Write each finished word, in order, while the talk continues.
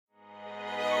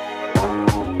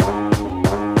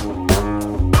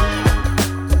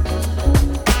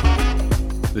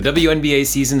The WNBA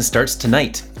season starts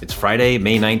tonight. It's Friday,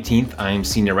 May 19th. I'm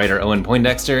senior writer Owen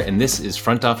Poindexter, and this is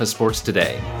Front Office Sports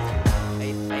Today.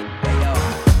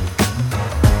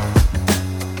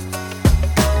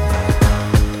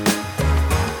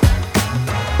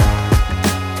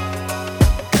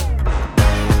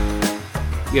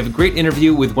 We have a great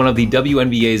interview with one of the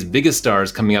WNBA's biggest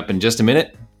stars coming up in just a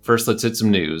minute. First, let's hit some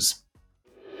news.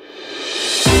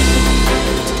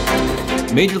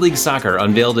 Major League Soccer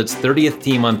unveiled its 30th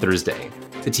team on Thursday.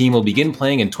 The team will begin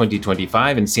playing in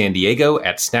 2025 in San Diego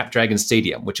at Snapdragon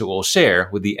Stadium, which it will share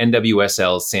with the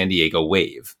NWSL's San Diego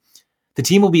Wave. The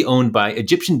team will be owned by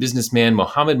Egyptian businessman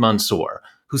Mohamed Mansour,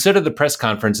 who said at the press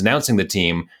conference announcing the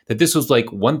team that this was like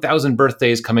 1,000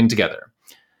 birthdays coming together.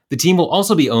 The team will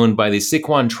also be owned by the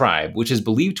Siquan tribe, which is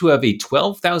believed to have a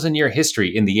 12,000-year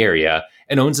history in the area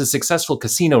and owns a successful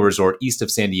casino resort east of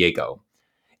San Diego.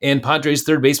 And Padres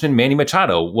third baseman Manny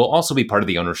Machado will also be part of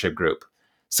the ownership group.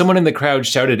 Someone in the crowd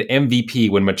shouted MVP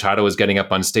when Machado was getting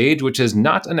up on stage, which is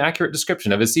not an accurate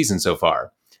description of his season so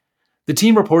far. The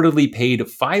team reportedly paid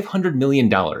 $500 million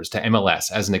to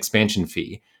MLS as an expansion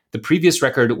fee. The previous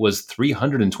record was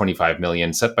 $325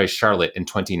 million set by Charlotte in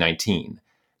 2019.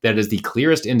 That is the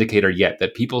clearest indicator yet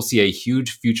that people see a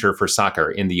huge future for soccer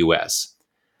in the US.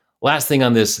 Last thing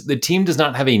on this, the team does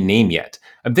not have a name yet.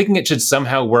 I'm thinking it should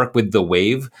somehow work with the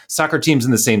Wave. Soccer teams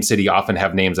in the same city often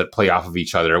have names that play off of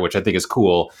each other, which I think is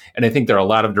cool. And I think there are a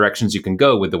lot of directions you can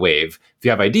go with the Wave. If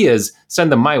you have ideas,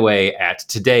 send them my way at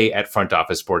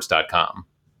today@frontofficesports.com.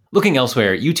 Looking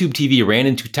elsewhere, YouTube TV ran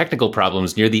into technical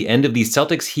problems near the end of the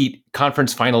Celtics Heat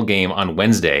conference final game on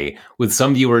Wednesday, with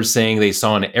some viewers saying they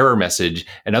saw an error message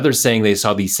and others saying they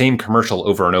saw the same commercial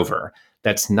over and over.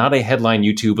 That's not a headline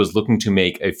YouTube was looking to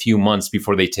make a few months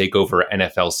before they take over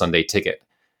NFL Sunday Ticket.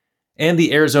 And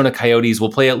the Arizona Coyotes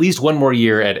will play at least one more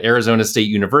year at Arizona State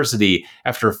University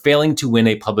after failing to win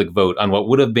a public vote on what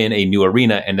would have been a new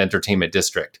arena and entertainment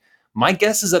district. My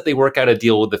guess is that they work out a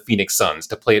deal with the Phoenix Suns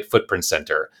to play at Footprint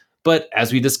Center. But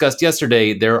as we discussed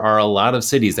yesterday, there are a lot of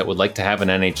cities that would like to have an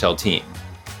NHL team.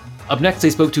 Up next, I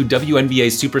spoke to WNBA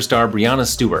superstar Breanna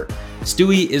Stewart.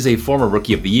 Stewie is a former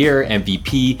Rookie of the Year,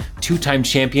 MVP, two-time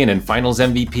champion and Finals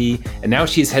MVP, and now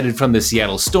she is headed from the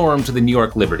Seattle Storm to the New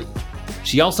York Liberty.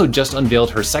 She also just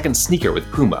unveiled her second sneaker with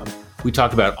Puma. We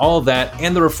talked about all of that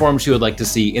and the reforms she would like to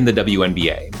see in the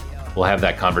WNBA. We'll have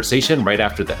that conversation right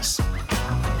after this.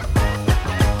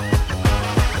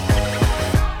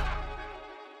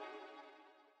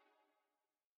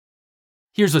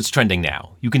 Here's what's trending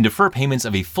now. You can defer payments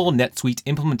of a full NetSuite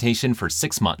implementation for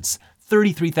 6 months.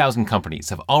 33,000 companies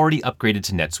have already upgraded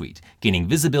to NetSuite, gaining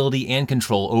visibility and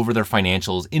control over their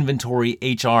financials, inventory,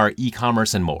 HR,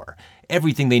 e-commerce, and more.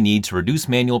 Everything they need to reduce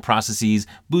manual processes,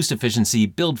 boost efficiency,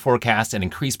 build forecasts, and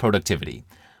increase productivity.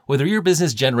 Whether your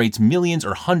business generates millions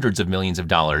or hundreds of millions of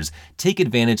dollars, take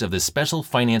advantage of this special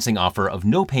financing offer of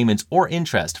no payments or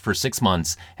interest for 6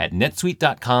 months at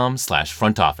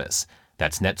netsuite.com/front office.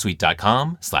 That's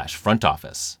netsuite.com/front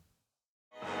office.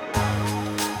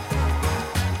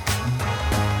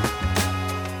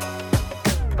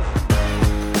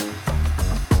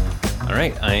 All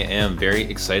right, I am very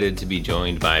excited to be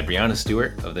joined by Breanna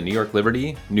Stewart of the New York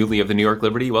Liberty, newly of the New York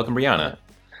Liberty. Welcome, Breanna.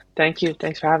 Thank you.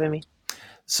 Thanks for having me.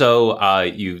 So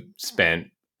you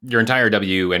spent your entire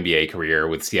WNBA career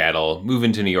with Seattle,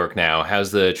 moving to New York now.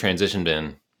 How's the transition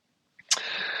been?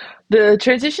 The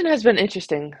transition has been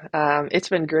interesting. It's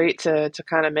been great to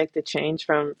kind of make the change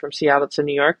from Seattle to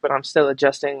New York, but I'm still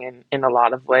adjusting in a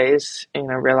lot of ways.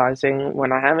 Realizing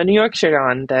when I have a New York shirt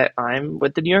on that I'm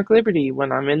with the New York Liberty.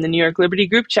 When I'm in the New York Liberty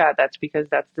group chat, that's because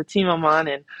that's the team I'm on.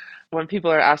 And when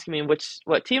people are asking me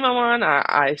what team I'm on,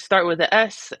 I start with the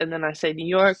S and then I say New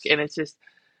York, and it's just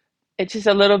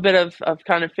a little bit of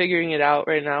kind of figuring it out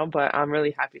right now. But I'm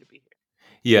really happy to be here.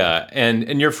 Yeah,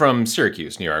 and you're from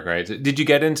Syracuse, New York, right? Did you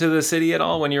get into the city at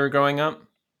all when you were growing up?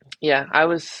 Yeah, I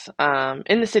was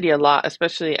in the city a lot,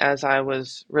 especially as I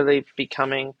was really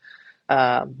becoming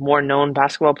a more known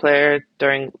basketball player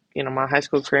during my high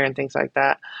school career and things like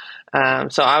that.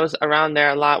 So I was around there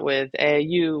a lot with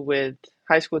AAU, with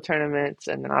high school tournaments,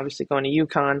 and then obviously going to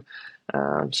UConn.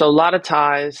 So a lot of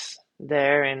ties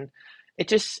there, and it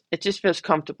just feels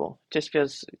comfortable. It just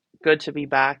feels good to be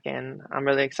back, and I'm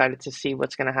really excited to see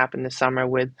what's going to happen this summer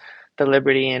with the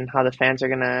Liberty and how the fans are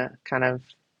going to kind of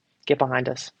get behind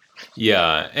us.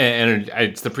 Yeah, and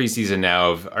it's the preseason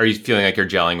now. Are you feeling like you're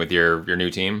gelling with your new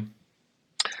team?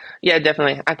 Yeah,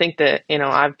 definitely. I think that,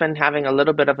 I've been having a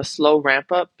little bit of a slow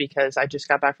ramp up because I just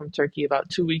got back from Turkey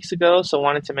about 2 weeks ago. So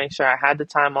wanted to make sure I had the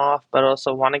time off, but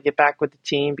also want to get back with the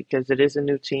team because it is a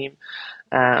new team.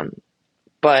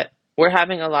 But we're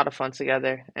having a lot of fun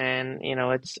together, and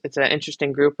it's an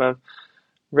interesting group of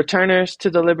returners to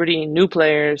the Liberty, new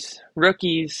players,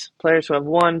 rookies, players who have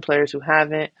won, players who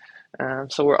haven't.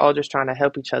 So we're all just trying to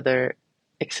help each other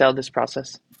excel this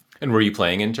process. And were you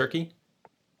playing in Turkey?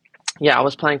 Yeah, I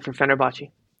was playing for Fenerbahce.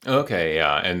 Okay,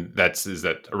 yeah, and is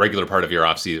that a regular part of your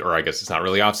off season, or I guess it's not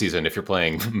really off season if you're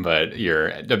playing, but your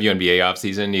WNBA off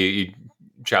season, you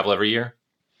travel every year.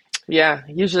 Yeah,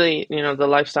 usually, the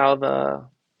lifestyle of a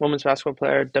women's basketball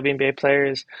player, WNBA player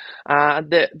is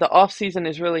the off season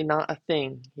is really not a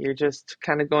thing. You're just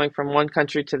kind of going from one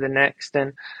country to the next,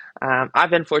 and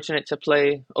I've been fortunate to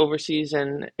play overseas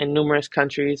in numerous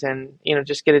countries, and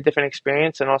just get a different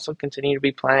experience, and also continue to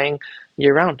be playing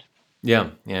year round.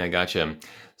 Yeah, yeah, I gotcha.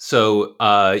 So,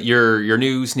 your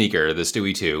new sneaker, the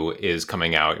Stewie 2, is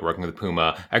coming out. You're working with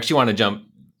Puma. I actually want to jump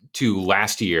to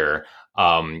last year,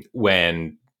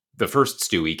 when the first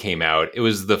Stewie came out. It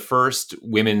was the first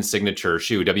women's signature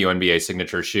shoe, WNBA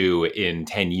signature shoe in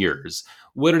 10 years.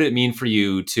 What did it mean for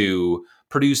you to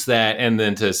produce that and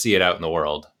then to see it out in the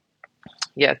world?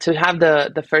 Yeah, to have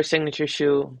the first signature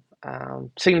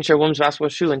women's basketball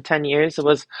shoe in 10 years, it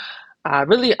was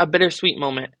really a bittersweet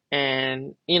moment,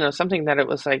 and something that it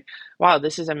was like, wow,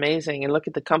 this is amazing, and look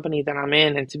at the company that I'm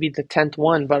in, and to be the 10th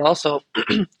one, but also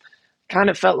kind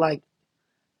of felt like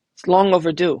it's long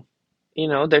overdue.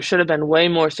 There should have been way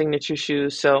more signature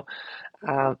shoes. So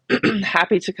uh,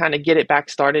 happy to kind of get it back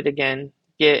started again,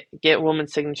 get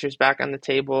women's signatures back on the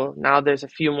table. Now there's a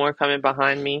few more coming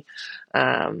behind me,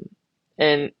 um,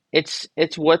 and it's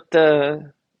what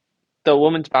the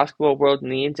women's basketball world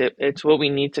needs. It's what we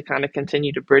need to kind of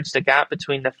continue to bridge the gap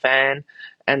between the fan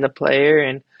and the player,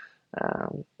 and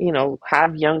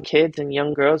have young kids and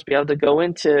young girls be able to go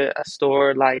into a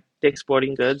store like Dick's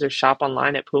Sporting Goods or shop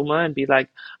online at Puma and be like,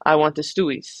 I want the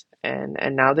Stewies, and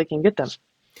now they can get them.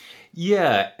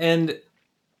 Yeah, and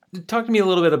talk to me a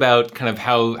little bit about kind of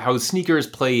how sneakers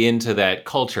play into that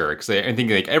culture, because I think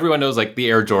like everyone knows like the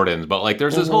Air Jordans, but like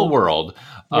there's this whole Hmm. world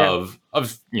Yeah.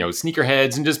 of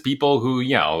sneakerheads and just people who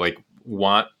like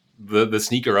want the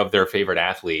sneaker of their favorite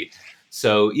athlete.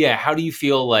 So yeah, how do you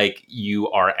feel like you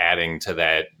are adding to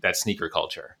that sneaker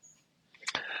culture?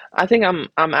 I think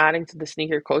I'm adding to the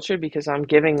sneaker culture because I'm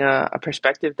giving a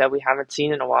perspective that we haven't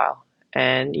seen in a while.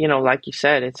 And like you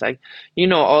said, it's like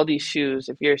all these shoes.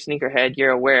 If you're a sneakerhead,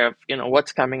 you're aware of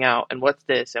what's coming out and what's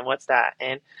this and what's that.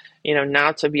 And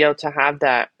now to be able to have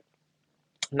that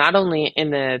not only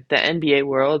in the NBA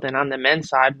world and on the men's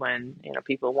side when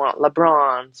people want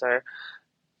LeBrons or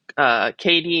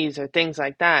KDs or things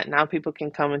like that. Now people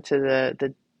can come into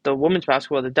the women's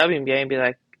basketball, the WNBA, and be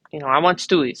like, I want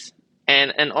Stewies,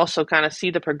 and also kind of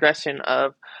see the progression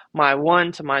of my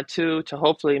one to my two to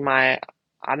hopefully my,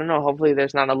 I don't know, hopefully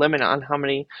there's not a limit on how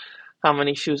many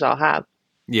shoes I'll have.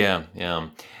 Yeah, yeah.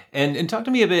 And talk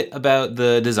to me a bit about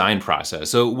the design process.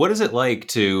 So what is it like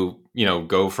to,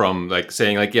 go from like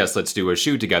saying like, yes, let's do a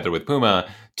shoe together with Puma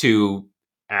to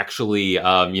actually,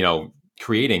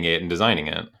 creating it and designing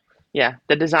it? Yeah,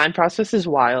 the design process is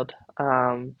wild.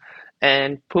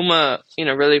 And Puma,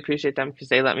 really appreciate them because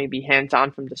they let me be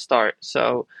hands-on from the start.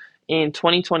 So in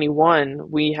 2021,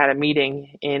 we had a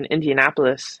meeting in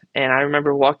Indianapolis, and I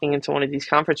remember walking into one of these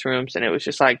conference rooms, and it was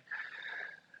just like,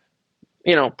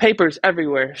 papers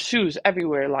everywhere, shoes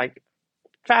everywhere, like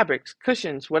fabrics,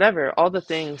 cushions, whatever, all the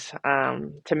things,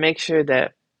 to make sure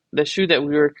that the shoe that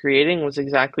we were creating was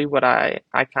exactly what I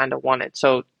kind of wanted.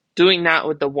 So doing that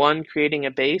with the one, creating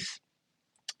a base,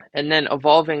 and then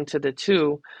evolving to the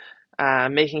two,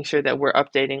 making sure that we're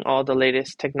updating all the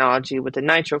latest technology with the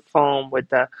nitro foam, with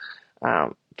the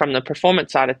from the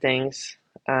performance side of things.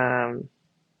 Um,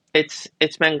 it's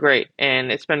been great,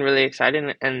 and it's been really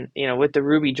exciting. And with the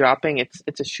Ruby dropping,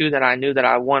 it's a shoe that I knew that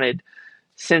I wanted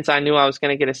since I knew I was going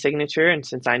to get a signature, and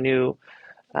since I knew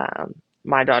um,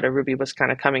 my daughter Ruby was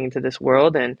kind of coming into this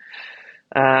world, and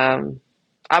um,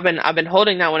 I've been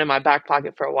holding that one in my back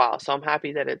pocket for a while. So I'm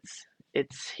happy that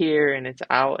it's here and it's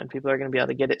out, and people are going to be able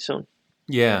to get it soon.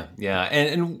 Yeah, yeah.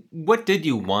 And what did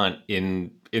you want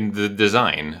in the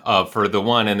design for the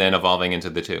one and then evolving into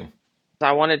the two?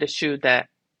 I wanted a shoe that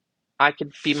I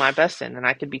could be my best in and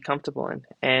I could be comfortable in.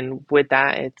 And with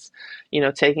that, it's,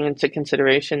 taking into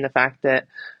consideration the fact that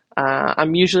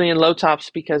I'm usually in low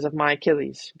tops because of my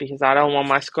Achilles, because I don't want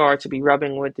my scar to be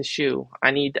rubbing with the shoe.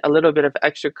 I need a little bit of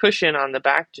extra cushion on the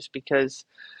back just because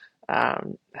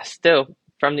still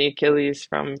from the Achilles,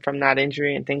 from that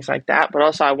injury and things like that. But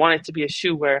also I want it to be a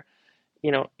shoe where,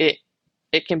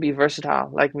 it can be versatile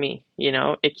like me.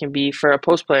 It can be for a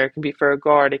post player, it can be for a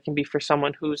guard, it can be for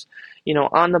someone who's,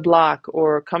 on the block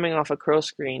or coming off a curl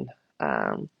screen.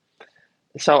 Um,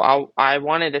 So I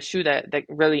wanted a shoe that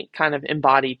really kind of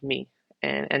embodied me,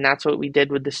 and that's what we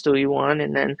did with the Stewie one.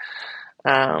 And then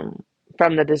um,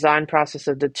 from the design process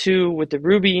of the two with the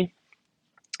ruby,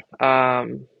 I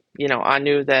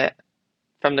knew that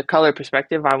from the color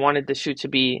perspective, I wanted the shoe to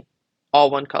be all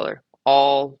one color,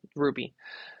 all ruby,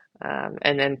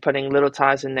 and then putting little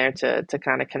ties in there to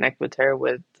kind of connect with her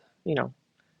with, you know,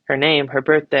 her name, her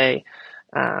birthday,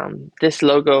 this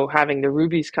logo, having the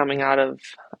rubies coming out of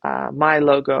my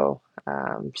logo,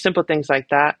 simple things like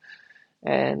that,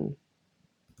 and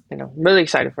really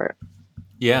excited for it.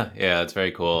 Yeah, it's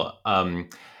very cool.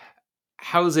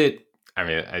 How's it? I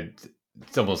mean,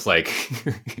 it's almost like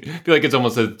I feel like it's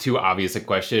almost a too obvious a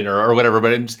question or whatever.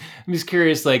 But I'm just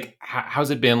curious, like, how's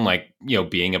it been, like,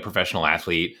 being a professional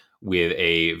athlete with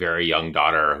a very young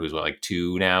daughter who's what, like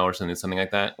 2 now or something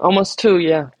like that? Almost two,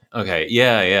 yeah. Okay,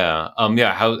 yeah. Yeah.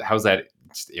 How's that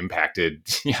impacted?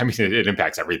 I mean, it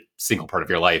impacts every single part of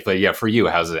your life, but yeah, for you,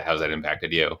 how's that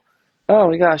impacted you? Oh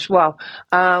my gosh, wow.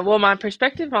 Well, my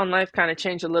perspective on life kind of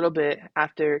changed a little bit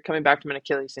after coming back from an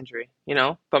Achilles injury,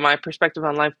 but my perspective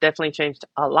on life definitely changed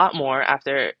a lot more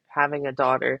after having a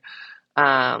daughter.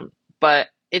 Um, but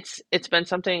it's been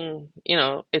something,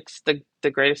 it's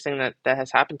the greatest thing that has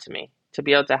happened to me to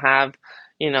be able to have,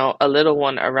 a little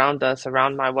one around us,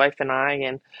 around my wife and I,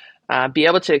 and be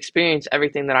able to experience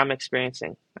everything that I'm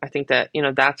experiencing. I think that,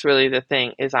 that's really the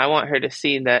thing is I want her to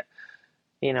see that,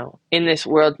 in this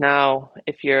world now,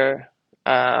 if you're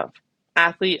a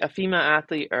athlete, a female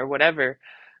athlete or whatever,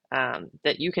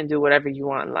 that you can do whatever you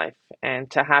want in life. And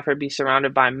to have her be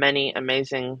surrounded by many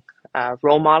amazing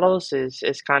role models is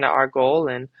kind of our goal.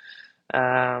 And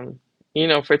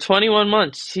for 21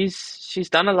 months, she's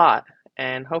done a lot,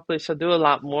 and hopefully she'll do a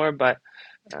lot more. But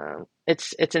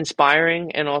it's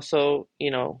inspiring, and also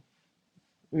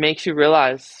makes you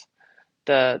realize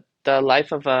the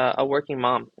life of a working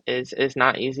mom is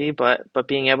not easy, but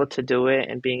being able to do it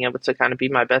and being able to kind of be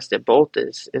my best at both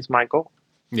is my goal.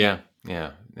 Yeah,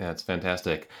 it's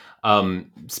fantastic.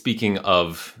 Speaking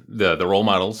of the role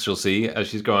models she'll see as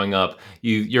she's growing up,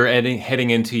 you're heading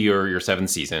into your seventh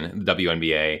season, the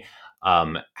WNBA.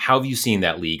 How have you seen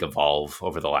that league evolve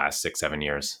over the last 6, 7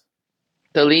 years?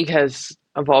 The league has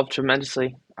evolved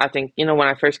tremendously. I think, when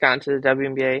I first got into the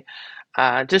WNBA,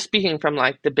 just speaking from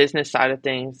like the business side of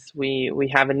things,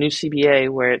 we have a new CBA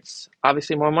where it's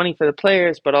obviously more money for the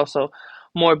players, but also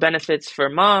more benefits for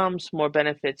moms, more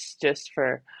benefits just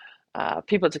for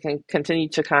people to continue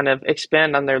to kind of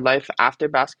expand on their life after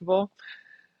basketball.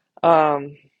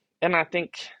 Um, and I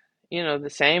think, the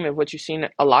same of what you've seen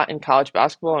a lot in college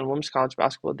basketball and women's college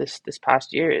basketball this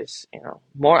past year is,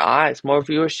 more eyes, more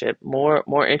viewership,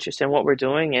 more interest in what we're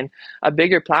doing, and a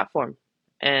bigger platform.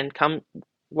 And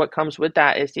what comes with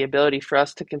that is the ability for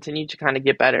us to continue to kind of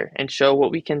get better and show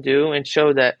what we can do and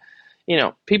show that,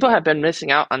 people have been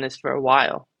missing out on this for a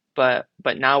while, but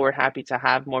now we're happy to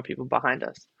have more people behind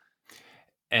us.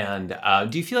 And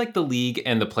do you feel like the league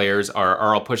and the players are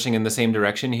all pushing in the same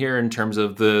direction here in terms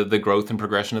of the growth and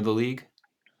progression of the league?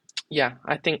 Yeah,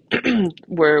 I think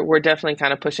we're definitely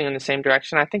kind of pushing in the same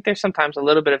direction. I think there's sometimes a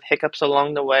little bit of hiccups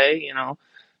along the way,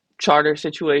 charter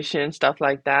situation, stuff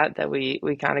like that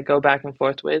we kind of go back and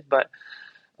forth with. But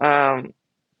um,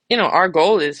 our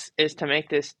goal is to make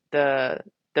this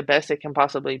the best it can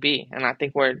possibly be, and I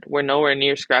think we're nowhere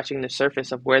near scratching the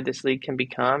surface of where this league can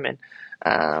become, and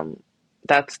um,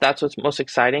 that's what's most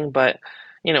exciting. But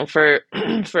for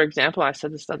for example, I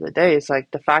said this the other day, it's like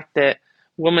the fact that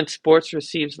women's sports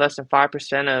receives less than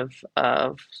 5%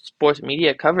 of sports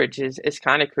media coverage is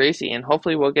kind of crazy, and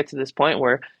hopefully we'll get to this point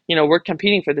where we're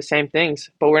competing for the same things,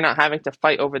 but we're not having to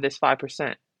fight over this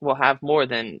 5%. We'll have more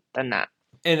than that.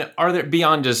 And are there,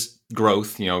 beyond just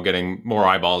growth, getting more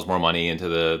eyeballs, more money into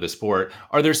the sport,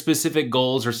 are there specific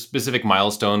goals or specific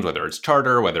milestones, whether it's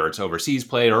charter, whether it's overseas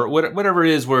play, or whatever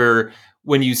it is, where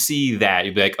when you see that,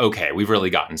 you'd be like, okay, we've really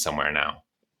gotten somewhere now?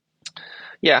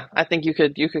 Yeah, I think you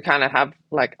could kind of have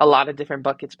like a lot of different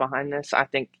buckets behind this. I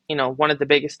think, one of the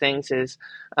biggest things is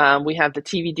we have the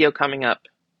TV deal coming up.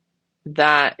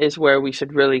 That is where we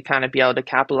should really kind of be able to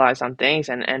capitalize on things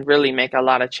and really make a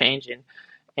lot of change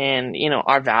in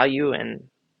our value and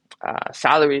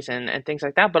salaries and things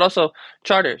like that. But also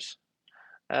charters.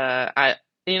 I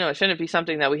it shouldn't be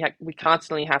something that we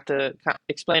constantly have to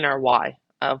explain our why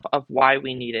of why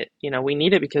we need it. We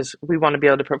need it because we want to be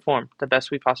able to perform the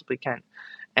best we possibly can.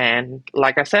 And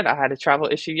like I said, I had a travel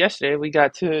issue yesterday. We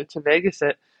got to Vegas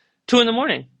at 2 in the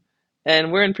morning,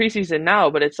 and we're in preseason now.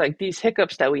 But it's like these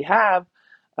hiccups that we have,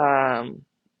 um,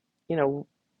 you know,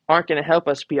 aren't going to help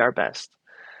us be our best.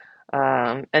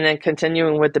 And then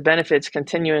continuing with the benefits,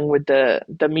 continuing with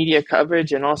the media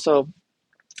coverage, and also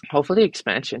hopefully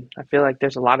expansion. I feel like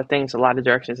there's a lot of things, a lot of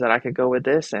directions that I could go with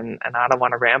this, and I don't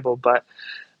want to ramble, but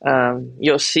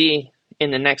you'll see in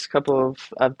the next couple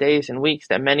of days and weeks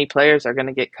that many players are going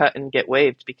to get cut and get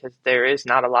waived because there is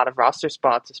not a lot of roster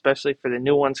spots, especially for the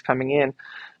new ones coming in.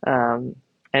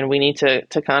 And we need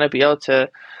to kind of be able to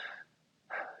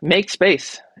make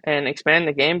space and expand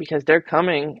the game because they're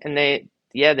coming and they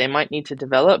might need to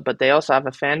develop, but they also have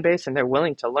a fan base and they're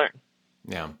willing to learn.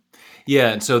 Yeah. Yeah.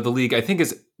 And so the league, I think,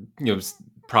 is,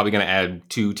 probably going to add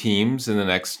 2 teams in the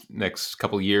next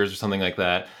couple of years or something like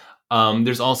that.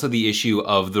 There's also the issue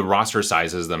of the roster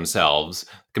sizes themselves.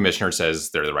 The commissioner says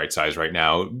they're the right size right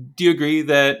now. Do you agree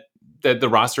that the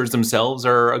rosters themselves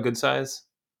are a good size?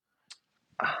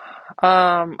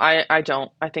 I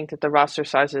don't. I think that the roster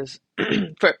sizes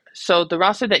so the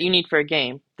roster that you need for a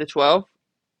game, the 12,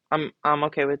 I'm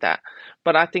okay with that.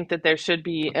 But I think that there should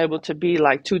be able to be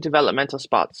like 2 developmental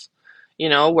spots.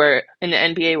 Where in the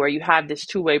NBA where you have this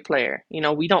two-way player.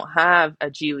 We don't have a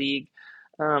G League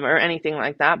or anything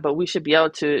like that, but we should be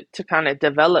able to kind of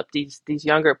develop these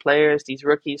younger players, these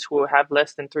rookies who have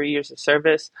less than 3 years of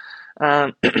service,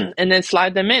 and then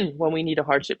slide them in when we need a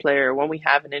hardship player or when we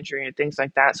have an injury and things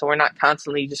like that. So we're not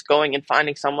constantly just going and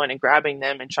finding someone and grabbing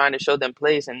them and trying to show them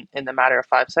plays in the matter of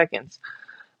 5 seconds.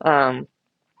 And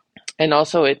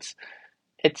also, it's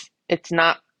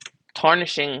not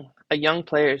tarnishing a young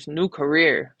player's new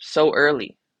career so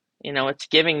early. It's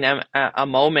giving them a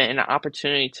moment and an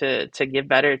opportunity to get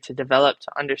better, to develop,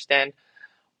 to understand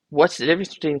what's the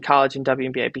difference between college and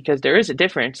WNBA, because there is a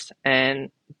difference.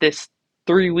 And this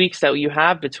 3 weeks that you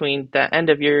have between the end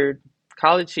of your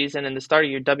college season and the start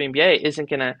of your WNBA isn't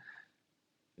going to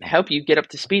help you get up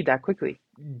to speed that quickly.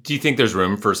 Do you think there's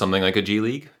room for something like a G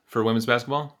League for women's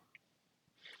basketball?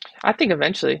 I think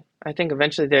eventually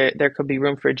there could be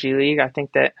room for a G League. I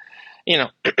think that,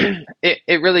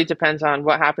 it really depends on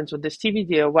what happens with this TV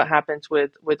deal, what happens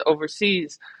with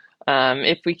overseas.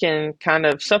 If we can kind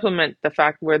of supplement the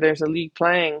fact where there's a league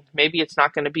playing, maybe it's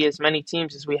not going to be as many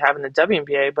teams as we have in the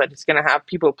WNBA, but it's going to have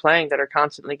people playing that are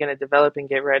constantly going to develop and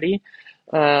get ready.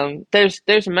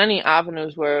 There's many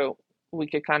avenues where we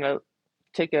could kind of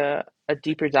take a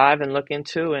deeper dive and look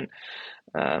into, and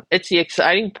it's the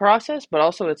exciting process, but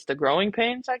also it's the growing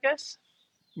pains, I guess.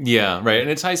 Yeah, right. And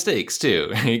it's high stakes too,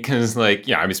 because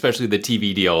especially the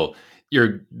TV deal,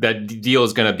 that deal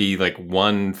is going to be like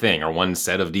one thing or one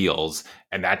set of deals,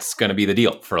 and that's going to be the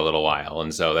deal for a little while.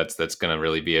 And so that's going to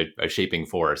really be a shaping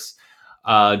force.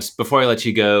 Just before I let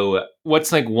you go,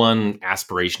 what's like one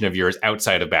aspiration of yours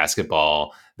outside of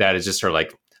basketball that is just sort of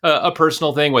like a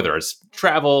personal thing, whether it's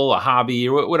travel, a hobby,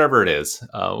 or whatever it is?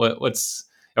 What's,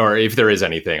 or if there is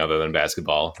anything other than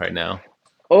basketball right now?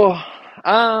 Oh,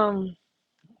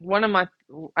 one of my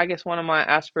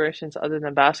aspirations other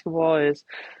than basketball is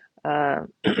uh,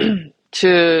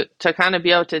 to kind of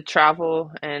be able to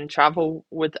travel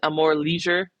with a more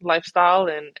leisure lifestyle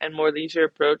and more leisure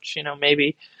approach.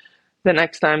 Maybe the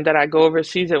next time that I go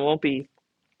overseas, it won't be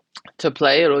to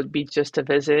play; it'll be just to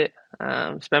visit,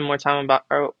 spend more time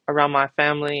around my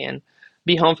family, and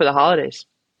be home for the holidays.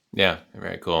 Yeah,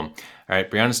 very cool. All right,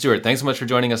 Breanna Stewart, thanks so much for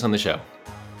joining us on the show.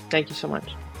 Thank you so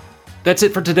much. That's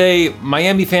it for today.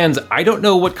 Miami fans, I don't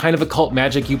know what kind of occult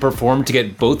magic you performed to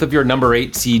get both of your number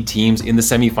 8 seed teams in the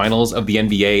semifinals of the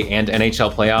NBA and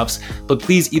NHL playoffs, but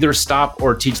please either stop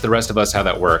or teach the rest of us how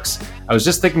that works. I was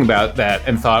just thinking about that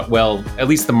and thought, well, at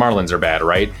least the Marlins are bad,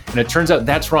 right? And it turns out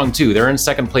that's wrong too. They're in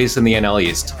second place in the NL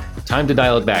East. Time to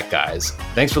dial it back, guys.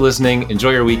 Thanks for listening. Enjoy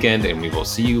your weekend, and we will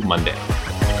see you Monday.